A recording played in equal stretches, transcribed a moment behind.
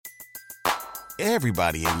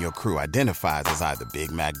Everybody in your crew identifies as either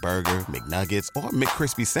Big Mac Burger, McNuggets, or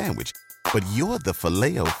McCrispy Sandwich. But you're the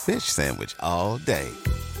Filet-O-Fish Sandwich all day.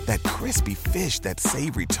 That crispy fish, that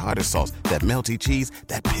savory tartar sauce, that melty cheese,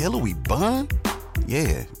 that pillowy bun.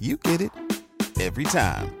 Yeah, you get it. Every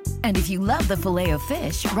time. And if you love the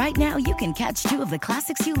Filet-O-Fish, right now you can catch two of the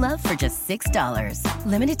classics you love for just $6.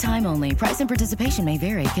 Limited time only. Price and participation may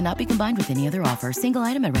vary. Cannot be combined with any other offer. Single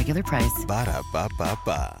item at regular price.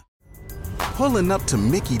 Ba-da-ba-ba-ba. Pulling up to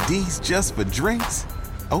Mickey D's just for drinks?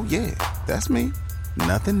 Oh yeah, that's me.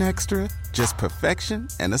 Nothing extra, just perfection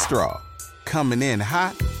and a straw. Coming in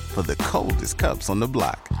hot for the coldest cups on the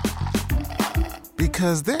block.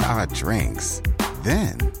 Because there are drinks.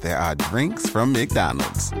 Then there are drinks from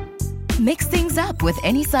McDonald's. Mix things up with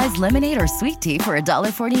any size lemonade or sweet tea for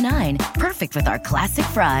 $1.49. Perfect with our classic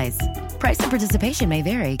fries. Price and participation may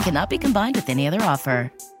vary. Cannot be combined with any other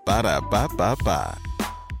offer. Ba-da-ba-ba-ba.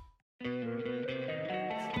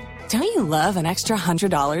 Don't you love an extra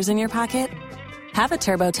 $100 in your pocket? Have a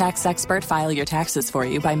TurboTax expert file your taxes for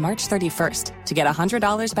you by March 31st to get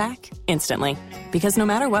 $100 back instantly. Because no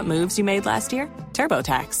matter what moves you made last year,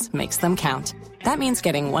 TurboTax makes them count. That means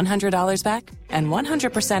getting $100 back and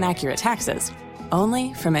 100% accurate taxes,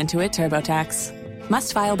 only from Intuit TurboTax.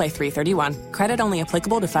 Must file by 3/31. Credit only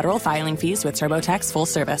applicable to federal filing fees with TurboTax full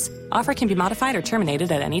service. Offer can be modified or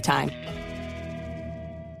terminated at any time.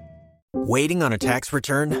 Waiting on a tax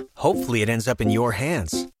return? Hopefully it ends up in your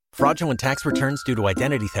hands. Fraudulent tax returns due to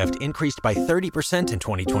identity theft increased by 30% in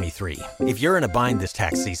 2023. If you're in a bind this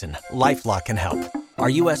tax season, LifeLock can help. Our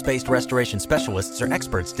U.S.-based restoration specialists are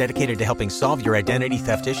experts dedicated to helping solve your identity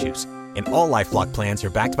theft issues. And all LifeLock plans are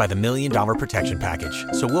backed by the $1 Million Protection Package.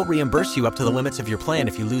 So we'll reimburse you up to the limits of your plan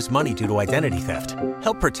if you lose money due to identity theft.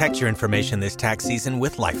 Help protect your information this tax season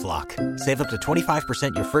with LifeLock. Save up to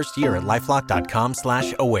 25% your first year at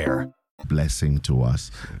LifeLock.com/aware. Blessing to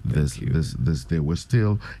us this day. We're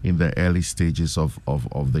still in the early stages of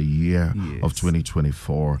the year of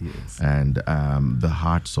 2024, and the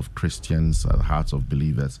hearts of Christians, the hearts of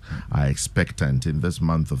believers are expectant in this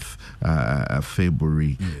month of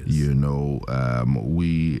February.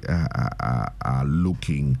 We are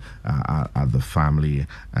looking at the family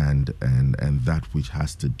and that which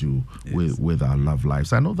has to do with our love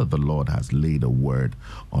lives. I know that the Lord has laid a word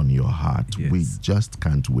on your heart. We just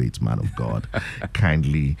can't wait, man of God.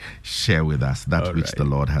 Kindly share with us that which the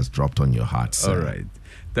Lord has dropped on your heart, sir. All right.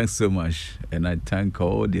 Thanks so much. And I thank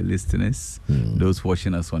all the listeners, those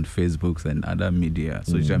watching us on Facebook and other media,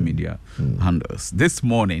 social media handles. This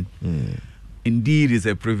morning, indeed, is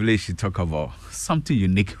a privilege to talk about something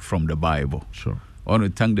unique from the Bible. Sure. I want to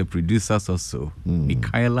thank the producers also,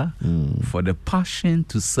 Michaela, for the passion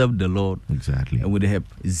to serve the Lord. Exactly. And with the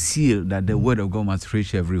zeal that the word of God must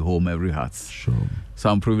reach every home, every heart. Sure. So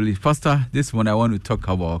I'm privileged. Pastor, this morning I want to talk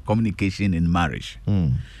about communication in marriage.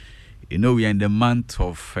 We are in the month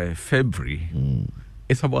of February.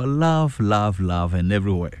 It's about love, and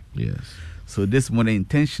everywhere. Yes. So this morning,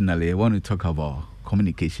 intentionally, I want to talk about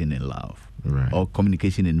communication in love. Right. Or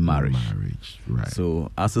communication in marriage. Right. So,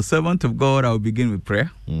 as a servant of God, I'll begin with prayer.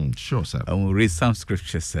 Sure, sir. And we'll read some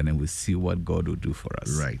scriptures and then we'll see what God will do for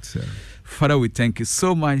us. Right, sir. Father, we thank you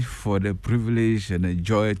so much for the privilege and the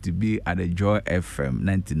joy to be at the Joy FM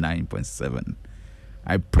 99.7.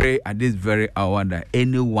 I pray at this very hour that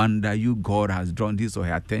anyone that you, God, has drawn his or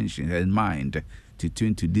her attention and mind to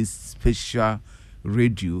tune to this special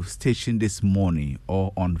radio station this morning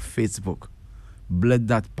or on Facebook, bless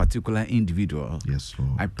that particular individual. Yes,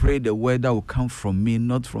 Lord. I pray the word that will come from me,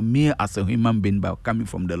 not from me as a human being, but coming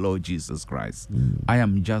from the Lord Jesus Christ. I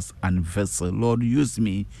am just an vessel. Lord, use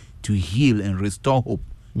me to heal and restore hope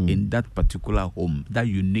in that particular home, that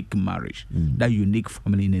unique marriage, that unique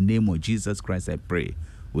family. In the name of Jesus Christ, I pray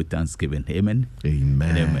with thanksgiving. Amen.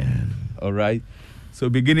 Amen. Amen. All right. So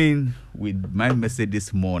beginning with my message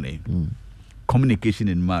this morning, communication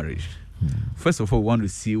in marriage. First of all, we want to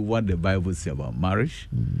see what the Bible says about marriage.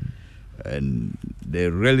 And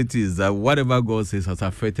the reality is that whatever God says has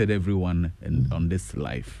affected everyone on this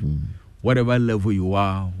life. Whatever level you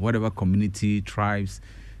are, whatever community, tribes,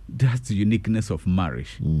 that's the uniqueness of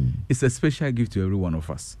marriage. It's a special gift to every one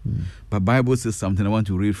of us. But Bible says something I want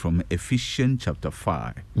to read from Ephesians chapter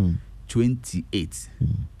 5, 28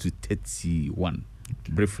 to 31.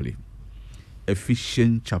 Briefly.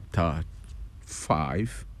 Ephesians chapter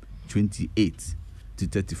 5, 28 to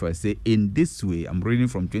 35 say, in this way, I'm reading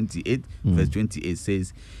from 28, verse 28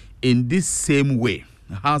 says, in this same way,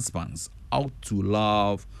 husbands ought to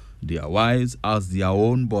love their wives as their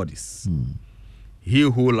own bodies. He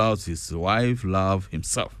who loves his wife loves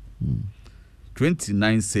himself.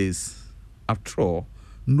 29 says, after all,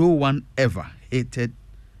 no one ever hated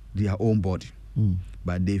their own body,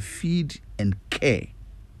 but they feed and care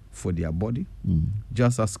for their body,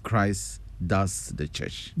 just as Christ does the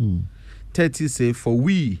church. 30 say, for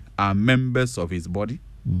we are members of his body.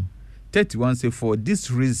 31 say, for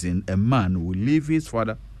this reason a man will leave his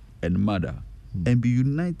father and mother and be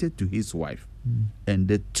united to his wife, and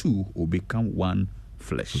the two will become one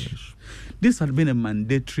flesh. This has been a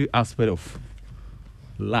mandatory aspect of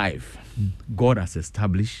life. God has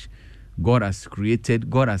established, God has created,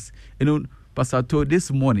 God has, Pastor told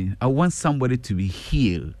this morning, I want somebody to be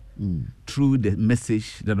healed through the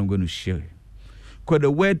message that I'm going to share. Because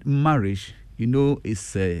the word marriage,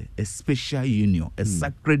 is a special union, a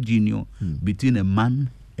sacred union between a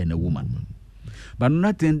man and a woman. But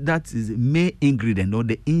nothing that is the main ingredient or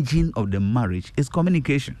the engine of the marriage is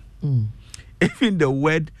communication. Even the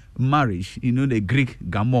word marriage, the Greek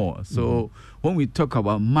gamor. So when we talk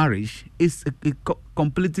about marriage, it's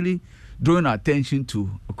completely drawing our attention to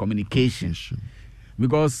communication.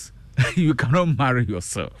 Because you cannot marry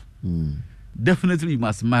yourself. Definitely you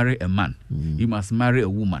must marry a man. You must marry a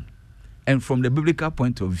woman. And from the biblical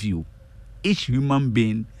point of view, each human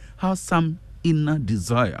being has some inner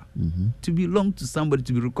desire to belong to somebody,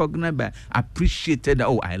 to be recognized by, appreciated.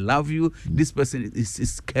 Oh, I love you. This person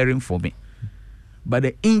is caring for me. But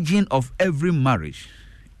the engine of every marriage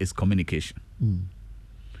is communication.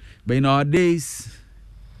 But in our days,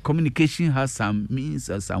 communication has some means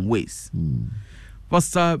and some ways.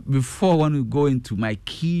 Pastor, before I want to go into my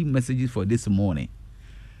key messages for this morning,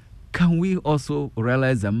 can we also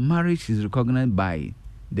realize that marriage is recognized by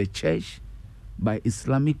the church, by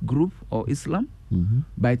Islamic group or Islam,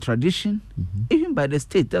 by tradition, even by the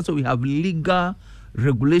state? That's why we have legal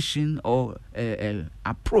regulation or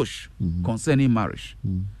approach concerning marriage.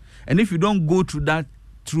 And if you don't go through that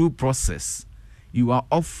true process, you are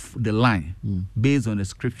off the line based on the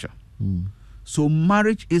scripture. So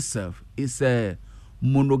marriage itself is a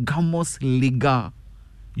monogamous legal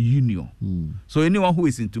union. So anyone who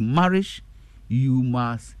is into marriage, you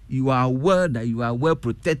are aware that you are well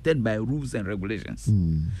protected by rules and regulations.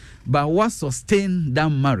 But what sustains that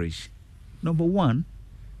marriage, number one,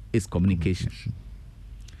 is communication.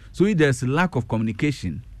 So if there's a lack of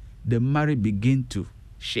communication, the marriage begins to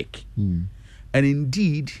shake. And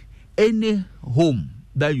indeed, any home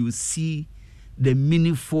that you see the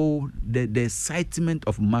meaningful, the excitement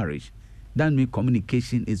of marriage, that means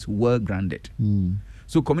communication is well grounded.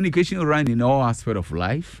 So communication runs in all aspects of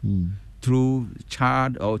life, through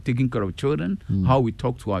child or taking care of children, how we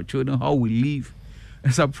talk to our children, how we live.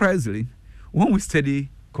 And surprisingly, when we study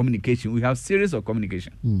communication, we have series of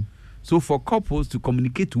communication. So for couples to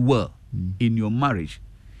communicate well in your marriage,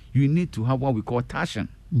 you need to have what we call touching.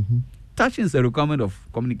 Touching is a requirement of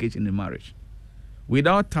communication in marriage.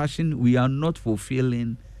 Without touching, we are not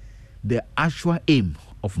fulfilling the actual aim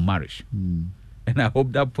of marriage. And I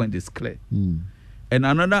hope that point is clear. And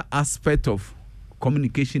another aspect of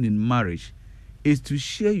communication in marriage is to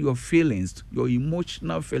share your feelings, your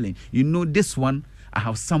emotional feeling. This one, I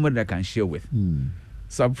have somebody that I can share with.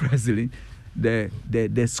 Surprisingly,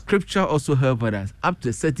 the scripture also helps us up to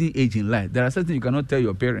a certain age in life. There are certain you cannot tell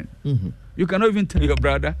your parent. You cannot even tell your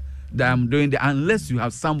brother that I'm doing that unless you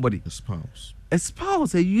have somebody. A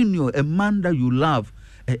spouse, a union, a man that you love,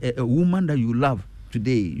 a woman that you love.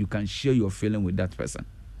 Today, you can share your feeling with that person.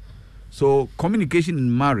 So communication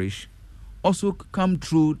in marriage also come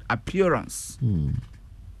through appearance.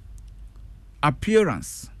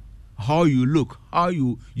 Appearance, how you look, how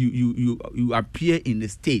you appear in the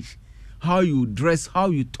stage, how you dress, how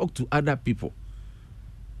you talk to other people.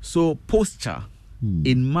 So posture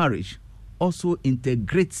in marriage also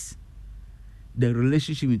integrates the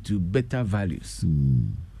relationship into better values.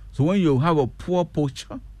 So when you have a poor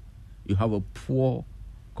posture, you have a poor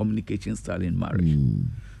communication style in marriage.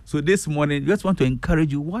 So this morning, just want to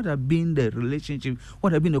encourage you, what have been the relationship,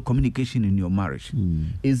 what have been the communication in your marriage?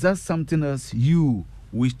 Is that something else you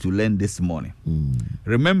wish to learn this morning?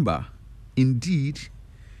 Remember, indeed,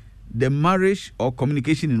 the marriage or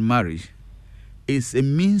communication in marriage is a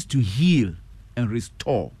means to heal and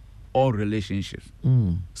restore all relationships,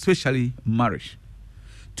 especially marriage,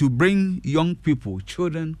 to bring young people,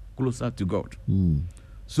 children, closer to God.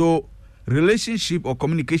 So relationship or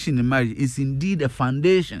communication in marriage is indeed the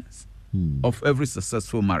foundations of every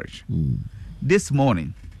successful marriage. This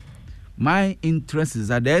morning, my interest is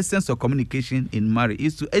that the essence of communication in marriage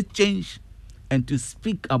is to exchange and to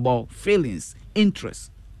speak about feelings, interests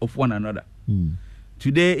of one another.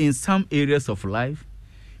 Today, in some areas of life,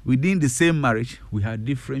 within the same marriage, we have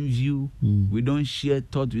different views. We don't share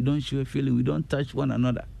thoughts, we don't share feelings, we don't touch one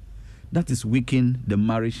another. That is weakening the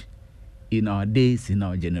marriage in our days, in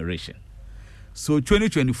our generation. So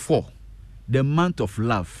 2024, the month of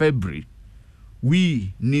love, February,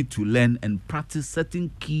 we need to learn and practice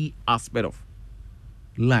certain key aspects of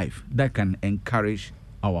life that can encourage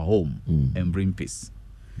our home and bring peace.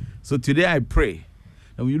 So today I pray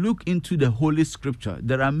that when you look into the Holy Scripture,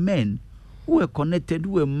 there are men who are connected,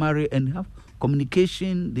 who are married and have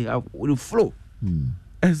communication, they have the flow.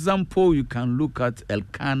 Example, you can look at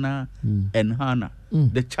Elkanah and Hannah,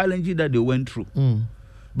 the challenges that they went through.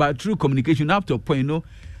 But through communication, up to a point, you know,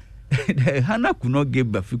 Hannah could not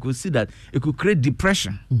give birth. You could see that it could create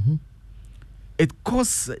depression. It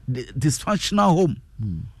caused dysfunctional home.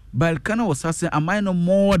 But Elkanah was asking, am I no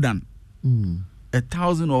more than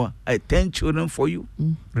 1,000 or 10 children for you?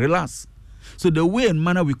 Relax. So the way and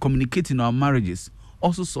manner we communicate in our marriages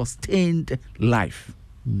also sustained life.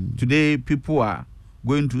 Today, people are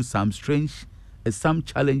going through some strange, some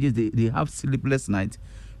challenges. They have sleepless nights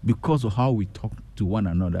because of how we talk to one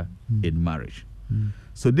another in marriage.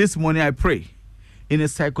 So this morning I pray, in a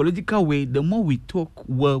psychological way, the more we talk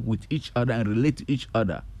well with each other and relate to each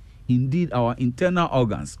other, indeed our internal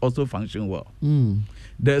organs also function well.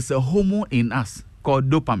 There's a hormone in us called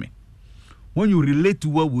dopamine. When you relate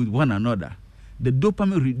well with one another, the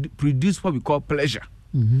dopamine produces what we call pleasure.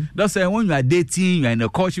 That's why when you are dating, you are in a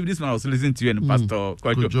courtship. This one I was listening to you and Pastor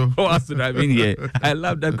Kojo. Oh, I should have been here. I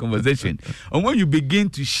love that conversation. And when you begin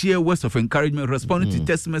to share words of encouragement, responding to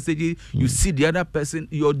text messages, you see the other person,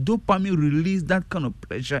 your dopamine release that kind of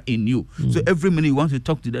pleasure in you. So every minute you want to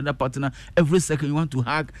talk to the other partner, every second you want to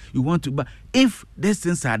hug, you want to. But if these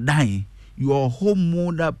things are dying, your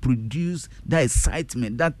hormone that produce that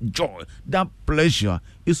excitement, that joy, that pleasure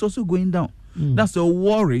is also going down. That's why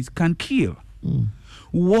worries can kill.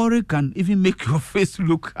 Worry can even make your face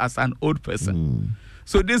look as an old person.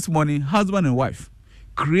 So this morning, husband and wife,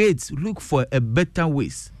 look for a better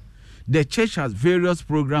ways. The church has various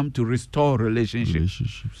programs to restore relationships.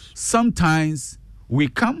 Sometimes we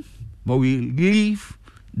come, but we leave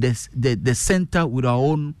the center with our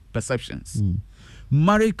own perceptions.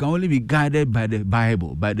 Marriage can only be guided by the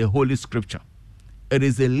Bible, by the Holy Scripture. It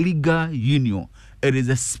is a legal union. It is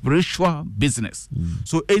a spiritual business.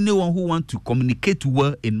 So anyone who wants to communicate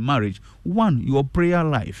well in marriage, one, your prayer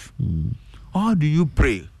life. How do you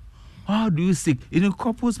pray? How do you seek?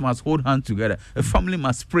 Couples must hold hands together. A family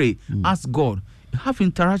must pray, ask God, have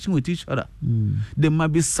interaction with each other. There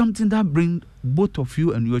might be something that brings both of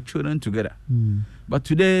you and your children together. But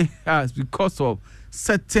today, because of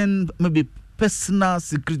certain maybe personal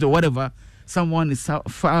secret or whatever, someone is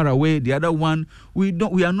far away, the other one,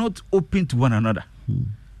 we are not open to one another.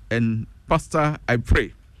 And Pastor, I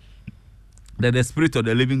pray that the Spirit of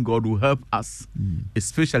the living God will help us,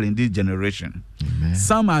 especially in this generation. Amen.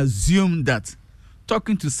 Some assume that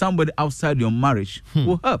talking to somebody outside your marriage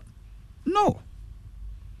will help. No.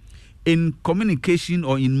 In communication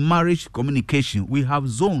or in marriage communication, we have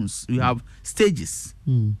zones, we have stages.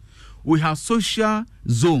 We have social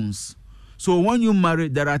zones. So when you marry,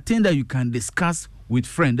 there are things that you can discuss with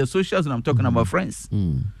friends. The social zone, I'm talking about friends.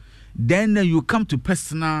 Then you come to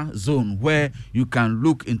personal zone where you can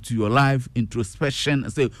look into your life, introspection,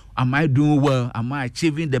 and say, am I doing well? Am I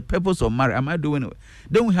achieving the purpose of marriage? Am I doing it?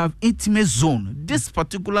 Then we have intimate zone. This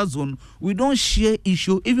particular zone, we don't share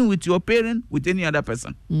issue even with your parent, with any other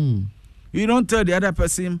person. You don't tell the other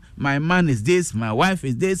person, my man is this, my wife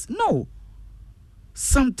is this. No.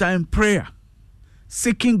 Sometimes prayer,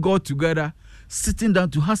 seeking God together, sitting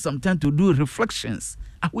down to have some time to do reflections.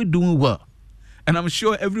 Are we doing well? And I'm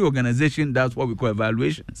sure every organization does what we call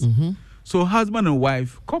evaluations. So husband and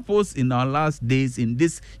wife, couples in our last days in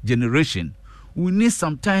this generation, we need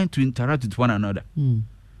some time to interact with one another.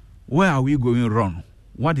 Where are we going wrong?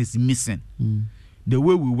 What is missing? The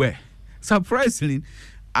way we were. Surprisingly,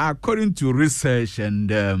 according to research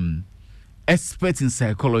and experts in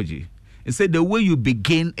psychology, it said the way you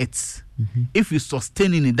begin it, if you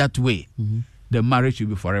sustain it in that way, the marriage will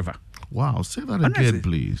be forever. Wow, say that again,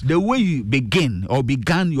 please. The way you begin or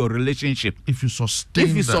began your relationship, if you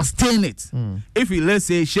sustain it, if you, let's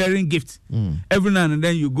say, sharing gifts, every now and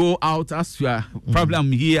then you go out as you are, probably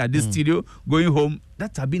I'm here at this studio, going home,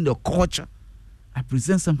 that has been the culture. I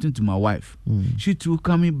present something to my wife. She too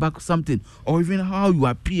coming back something, or even how you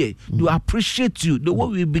appear, to appreciate you, the way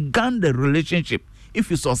we began the relationship.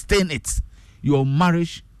 If you sustain it, your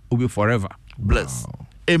marriage will be forever blessed. Wow.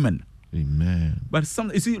 Amen. Amen. But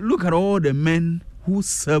you see, look at all the men who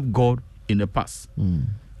served God in the past.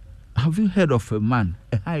 Have you heard of a man,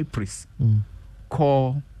 a high priest,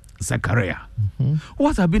 called Zechariah?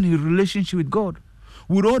 What has been his relationship with God?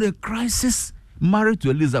 With all the crisis, married to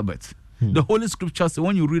Elizabeth, The Holy Scriptures,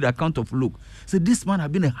 when you read the account of Luke, say this man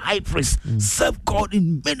had been a high priest, served God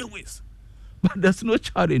in many ways. But there's no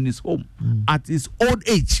child in his home at his old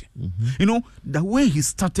age. You know, the way he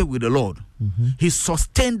started with the Lord, he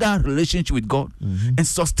sustained that relationship with God and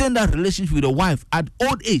sustained that relationship with the wife at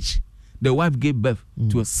old age. The wife gave birth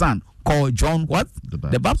to a son called John what?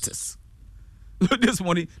 The Baptist. This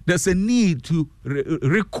morning, there's a need to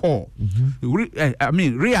recall,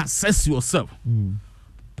 reassess yourself.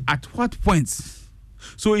 At what points?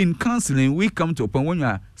 So in counseling, we come to a point when you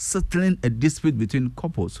are settling a dispute between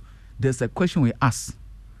couples. There's a question we ask.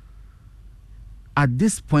 At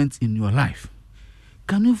this point in your life,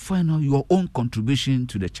 can you find out your own contribution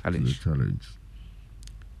to the challenge?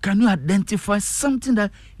 Can you identify something that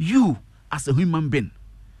you, as a human being,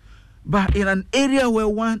 but in an area where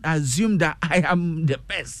one assumes that I am the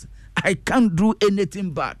best, I can't do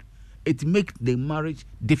anything bad, it makes the marriage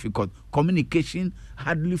difficult. Communication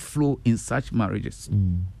hardly flow in such marriages.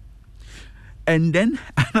 And then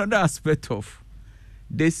another aspect of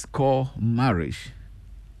this called marriage,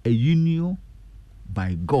 a union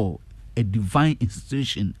by God, a divine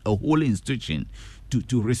institution, a holy institution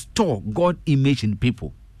to restore God's image in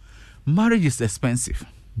people. Marriage is expensive.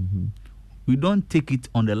 We don't take it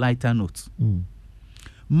on the lighter note.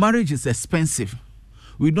 Marriage is expensive.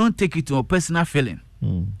 We don't take it to a personal feeling.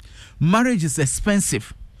 Marriage is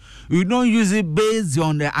expensive. We don't use it based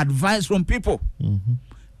on the advice from people.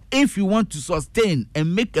 If you want to sustain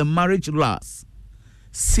and make a marriage last,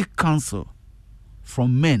 seek counsel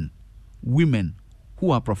from men, women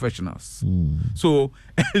who are professionals. So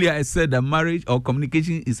earlier I said that marriage or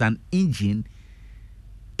communication is an engine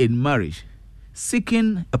in marriage.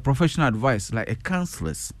 Seeking a professional advice like a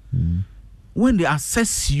counselor, when they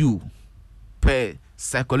assess you per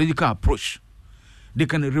psychological approach, they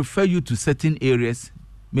can refer you to certain areas.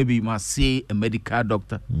 Maybe you must see a medical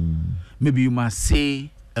doctor. Maybe you must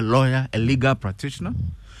see a lawyer, a legal practitioner.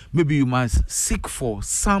 Maybe you must seek for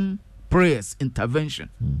some prayers, intervention.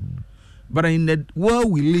 But in the world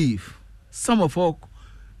we live, some of us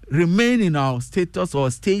remain in our status or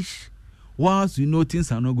stage whilst we know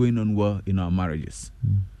things are not going on well in our marriages.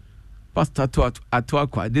 Pastor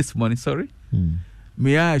Atuakwa, this morning,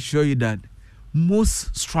 may I assure you that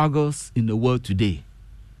most struggles in the world today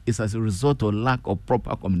is as a result of lack of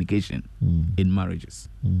proper communication in marriages.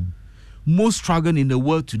 Most struggle in the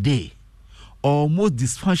world today, or most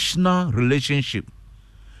dysfunctional relationship,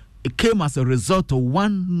 it came as a result of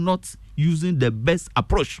one not using the best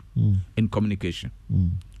approach in communication.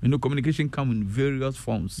 You know, communication comes in various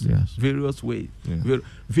forms, various ways,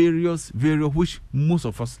 various which most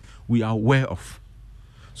of us we are aware of.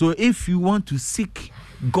 So if you want to seek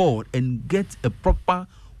God and get a proper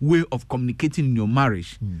way of communicating in your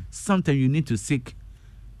marriage, sometimes you need to seek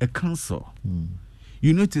a counsel.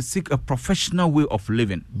 You need to seek a professional way of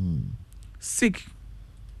living. Seek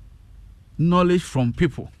knowledge from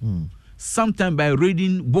people. Sometimes by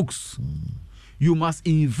reading books, you must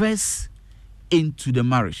invest into the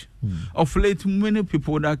marriage. Of late, many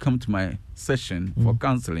people that come to my session for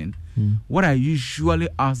counseling, what I usually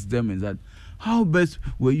ask them is that, how best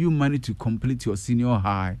will you manage to complete your senior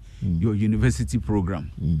high, your university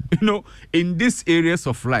program? You know, in these areas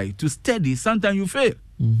of life, to study, sometimes you fail.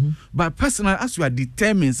 But personally, as you are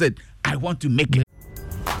determined, said, I want to make it.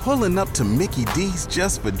 Pulling up to Mickey D's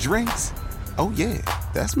just for drinks? Oh yeah,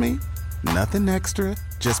 that's me. Nothing extra,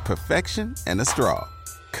 just perfection and a straw.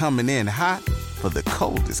 Coming in hot for the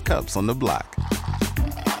coldest cups on the block.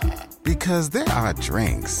 Because there are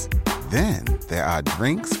drinks. Then there are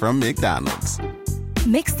drinks from McDonald's.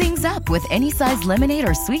 Mix things up with any size lemonade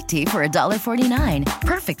or sweet tea for $1.49.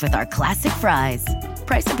 Perfect with our classic fries.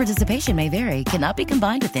 Price and participation may vary. Cannot be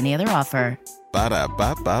combined with any other offer.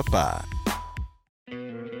 Ba-da-ba-ba-ba.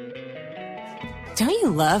 Don't you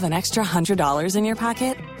love an extra $100 in your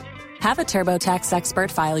pocket? Have a TurboTax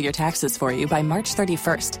expert file your taxes for you by March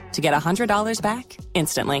 31st to get $100 back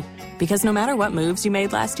instantly. Because no matter what moves you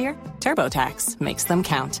made last year, TurboTax makes them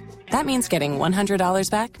count. That means getting $100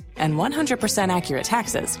 back and 100% accurate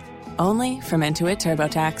taxes, only from Intuit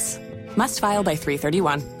TurboTax. Must file by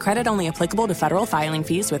 3/31. Credit only applicable to federal filing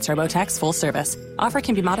fees with TurboTax full service. Offer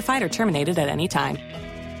can be modified or terminated at any time.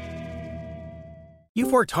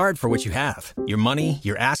 You've worked hard for what you have. Your money,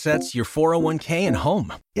 your assets, your 401k, and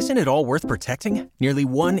home. Isn't it all worth protecting? Nearly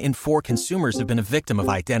 1 in 4 consumers have been a victim of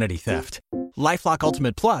identity theft. LifeLock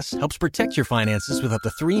Ultimate Plus helps protect your finances with up to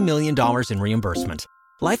 $3 million in reimbursement.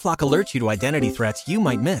 LifeLock alerts you to identity threats you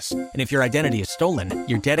might miss. And if your identity is stolen,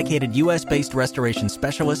 your dedicated U.S.-based restoration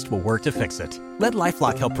specialist will work to fix it. Let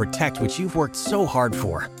LifeLock help protect what you've worked so hard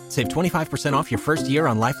for. Save 25% off your first year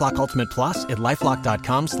on LifeLock Ultimate Plus at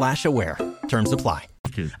LifeLock.com/aware. Terms apply.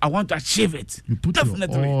 I want to achieve it. You put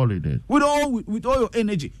definitely your all in it. with all your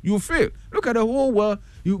energy. You fail. Look at the whole world.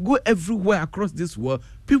 You go everywhere across this world.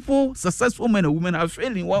 People, successful men and women, are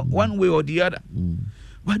failing one way or the other.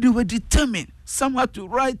 But they were determined somehow to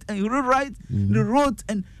write and rewrite. They wrote,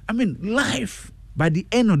 and life. By the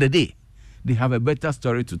end of the day, they have a better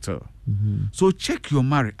story to tell. So check your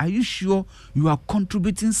marriage. Are you sure you are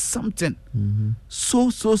contributing something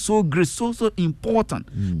so great, so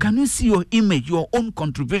important? Can you see your image, your own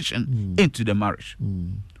contribution into the marriage?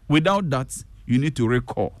 Without that, you need to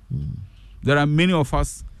recall. There are many of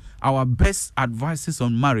us, our best advices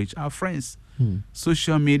on marriage are friends.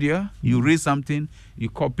 Social media, you read something, you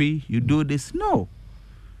copy, you do this. No.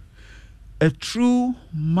 A true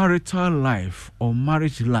marital life or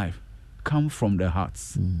marriage life come from the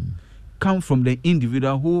hearts, come from the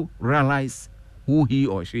individual who realize who he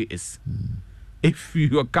or she is. If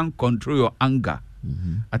you can't control your anger,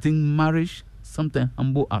 I think marriage sometimes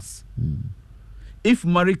humble us. If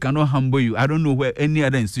marriage cannot humble you, I don't know where any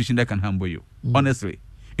other institution that can humble you. Honestly,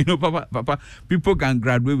 Papa, people can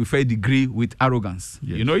graduate with a degree with arrogance.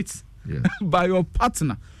 Yes. You know it. Yes. By your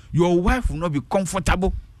partner, your wife will not be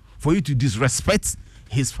comfortable for you to disrespect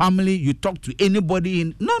his family. You talk to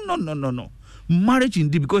anybody. No. Marriage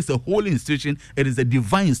indeed, because it's a holy institution, it is a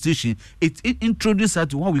divine institution. It introduces her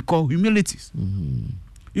to what we call humility.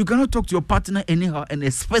 You cannot talk to your partner anyhow and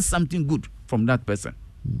expect something good from that person.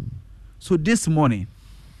 So this morning,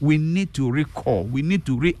 we need to recall, we need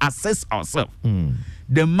to reassess ourselves.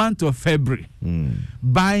 The month of February,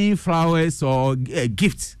 buying flowers or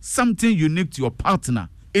gifts, something unique to your partner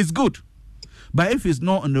is good. But if it's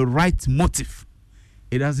not on the right motive,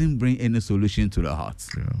 it doesn't bring any solution to the heart.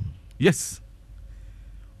 Yeah. Yes.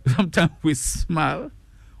 Sometimes we smile,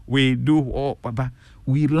 we do all, but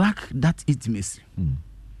we lack that intimacy.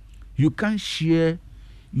 You can't share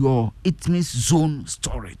your intimacy zone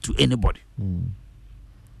story to anybody.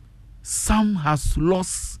 Some has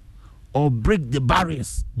lost or break the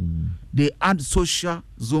barriers. They add social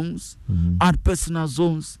zones, add personal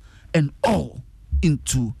zones, and all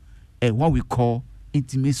into what we call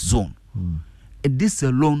intimate zone. And this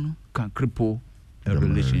alone can cripple a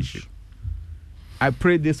relationship. I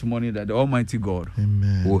pray this morning that the Almighty God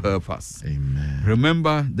will help us. Amen.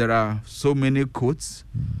 Remember, there are so many quotes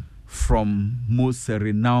from most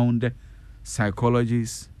renowned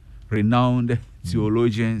psychologists, renowned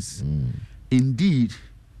theologians. Indeed,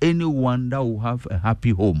 anyone that will have a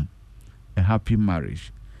happy home, a happy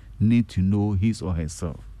marriage, need to know his or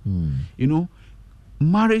herself.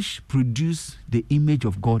 Marriage produces the image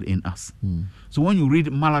of God in us. So when you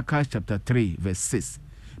read Malachi chapter 3, verse 6,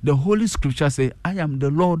 the Holy Scripture says, I am the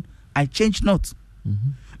Lord, I change not.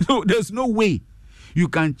 So there's no way you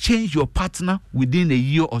can change your partner within a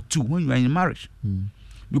year or two when you are in marriage.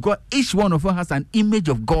 Because each one of us has an image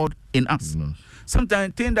of God in us.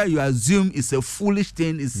 Sometimes thing that you assume is a foolish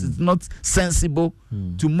thing, is not sensible.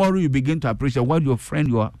 Tomorrow you begin to appreciate what your friend,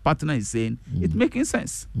 your partner is saying. It's making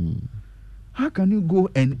sense. How can you go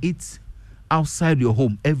and eat outside your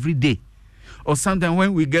home every day? Or sometimes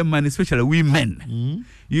when we get money, especially women,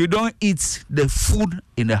 you don't eat the food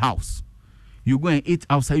in the house. You go and eat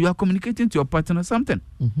outside. You are communicating to your partner something.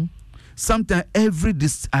 Sometimes every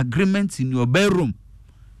disagreement in your bedroom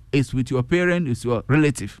is with your parent, is your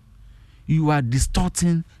relative. You are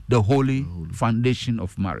distorting the holy foundation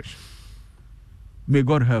of marriage. May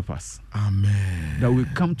God help us. Amen. That we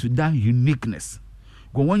come to that uniqueness.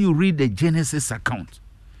 Because when you read the Genesis account,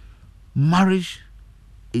 marriage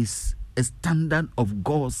is a standard of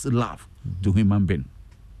God's love to human being.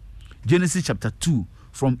 Genesis chapter 2,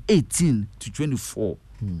 from 18 to 24,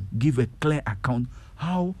 give a clear account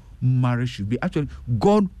how marriage should be. Actually,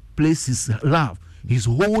 God placed his love, his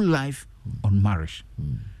whole life on marriage.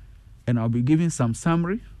 And I'll be giving some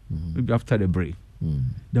summary, maybe after the break,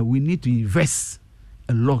 that we need to invest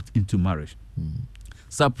a lot into marriage.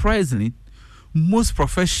 Surprisingly, most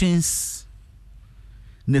professions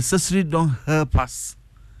necessarily don't help us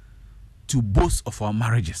to boast of our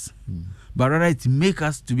marriages, but rather it makes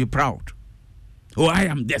us to be proud. Oh, I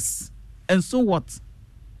am this. And so what?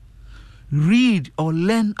 Read or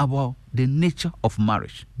learn about the nature of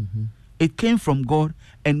marriage. It came from God,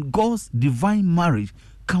 and God's divine marriage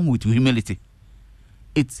comes with humility.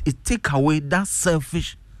 It takes away that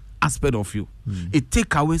selfish aspect of you. It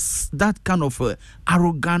takes away that kind of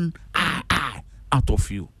arrogant out of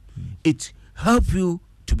you. It helps you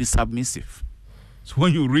to be submissive. So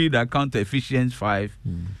when you read the account of Ephesians 5,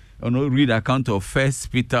 read the account of 1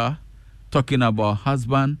 Peter, talking about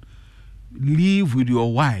husband, live with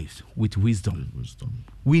your wives with wisdom.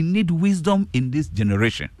 We need wisdom in this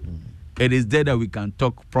generation. It is there that we can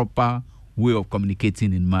talk proper way of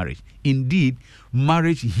communicating in marriage. Indeed,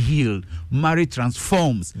 marriage heals, marriage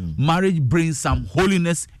transforms, marriage brings some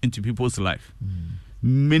holiness into people's life.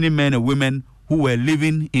 Many men and women who were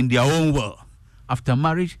living in their own world, after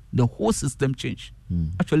marriage, the whole system changed.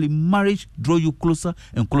 Actually, marriage draws you closer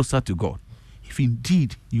and closer to God. If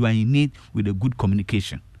indeed you are in need with a good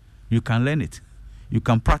communication, you can learn it, you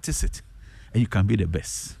can practice it, and you can be the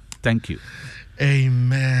best. Thank you.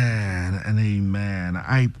 Amen and amen.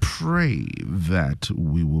 I pray that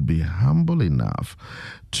we will be humble enough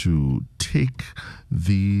to take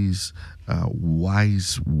these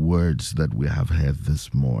wise words that we have heard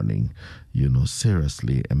this morning,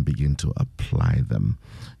 seriously and begin to apply them.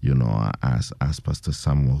 As Pastor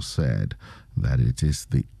Samuel said, that it is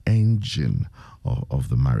the engine of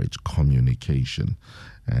the marriage, communication.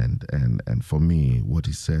 And for me, what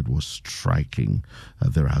he said was striking.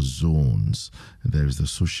 There are zones. There is the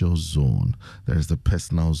social zone. There is the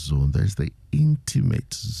personal zone. There is the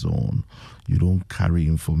intimate zone. You don't carry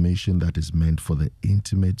information that is meant for the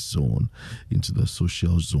intimate zone into the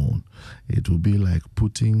social zone. It will be like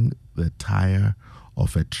putting the tire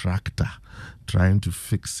of a tractor, trying to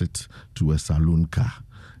fix it to a saloon car.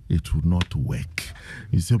 It will not work.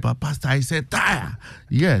 You say, but Pastor, I said tire.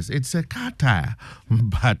 Yes, it's a car tire,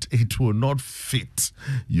 but it will not fit.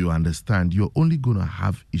 You understand? You're only going to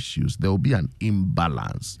have issues. There will be an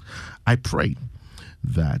imbalance. I pray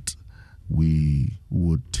that we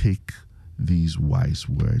would take these wise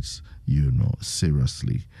words,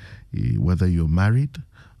 seriously. Whether you're married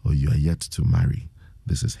or you are yet to marry,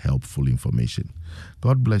 this is helpful information.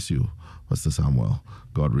 God bless you, Pastor Samuel.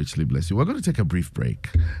 God richly bless you. We're going to take a brief break.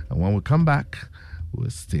 And when we come back, we're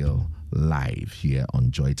still live here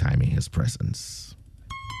on Joy Time in His Presence.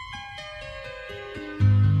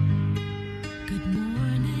 Good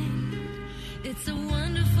morning. It's a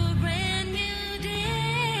wonderful brand new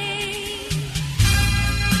day.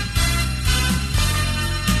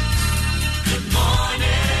 Good morning.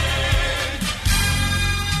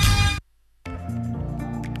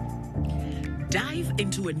 Dive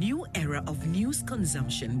into a new era of news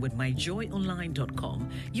consumption with myjoyonline.com,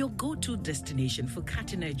 your go-to destination for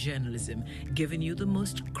cutting-edge journalism, giving you the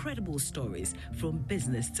most credible stories from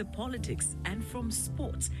business to politics and from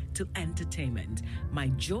sports to entertainment.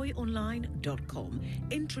 Myjoyonline.com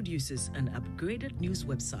introduces an upgraded news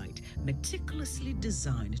website meticulously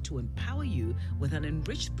designed to empower you with an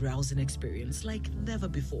enriched browsing experience like never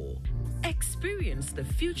before. Experience the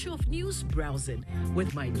future of news browsing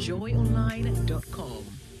with myjoyonline.com.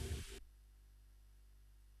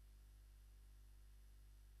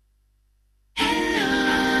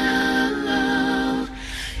 Hello,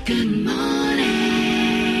 good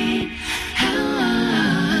morning.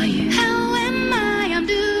 How are you? How am I? I'm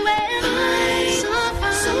doing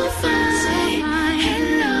fine, so fine.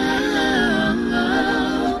 Hello,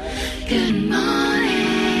 good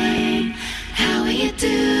morning. How are you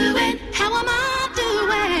doing? How am I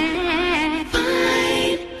doing?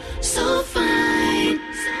 Fine, so fine.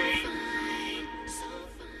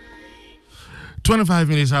 25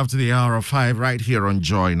 minutes after the hour of 5, right here on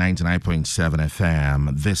Joy 99.7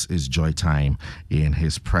 FM. This is Joy Time in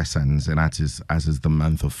His Presence, and as is the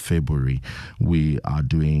month of February, we are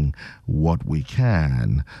doing what we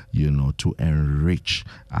can, to enrich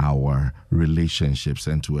our relationships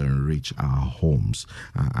and to enrich our homes.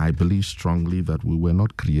 I believe strongly that we were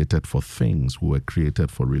not created for things, we were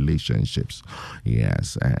created for relationships.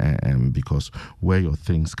 Yes, and because where your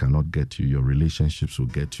things cannot get you, your relationships will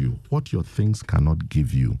get you. What your things cannot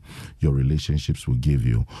give you, your relationships will give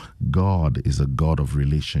you. God is a God of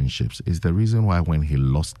relationships. It's the reason why when He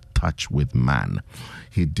lost touch with man,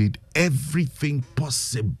 He did everything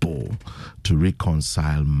possible to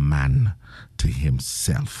reconcile man to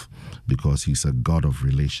Himself, because He's a God of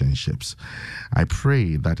relationships. I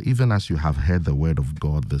pray that even as you have heard the word of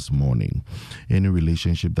God this morning, any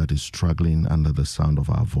relationship that is struggling under the sound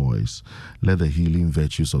of our voice, let the healing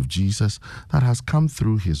virtues of Jesus that has come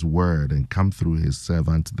through His word and come through His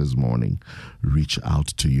servant this morning reach out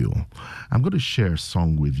to you. I'm going to share a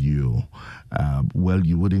song with you. Well,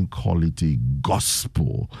 you wouldn't call it a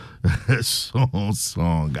gospel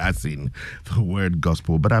song, as in the word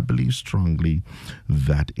gospel, but I believe strongly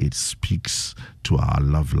that it speaks to our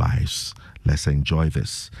love lives. Let's enjoy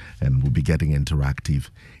this, and we'll be getting interactive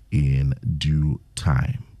in due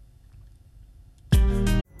time.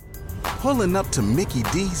 Pulling up to Mickey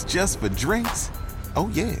D's just for drinks? Oh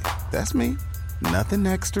yeah, that's me. Nothing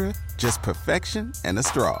extra, just perfection and a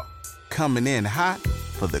straw. Coming in hot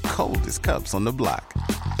for the coldest cups on the block.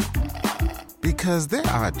 Because there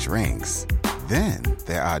are drinks. Then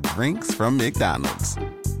there are drinks from McDonald's.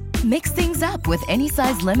 Mix things up with any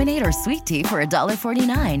size lemonade or sweet tea for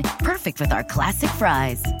 $1.49. Perfect with our classic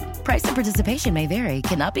fries. Price and participation may vary.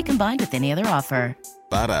 Cannot be combined with any other offer.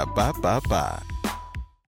 Ba-da-ba-ba-ba.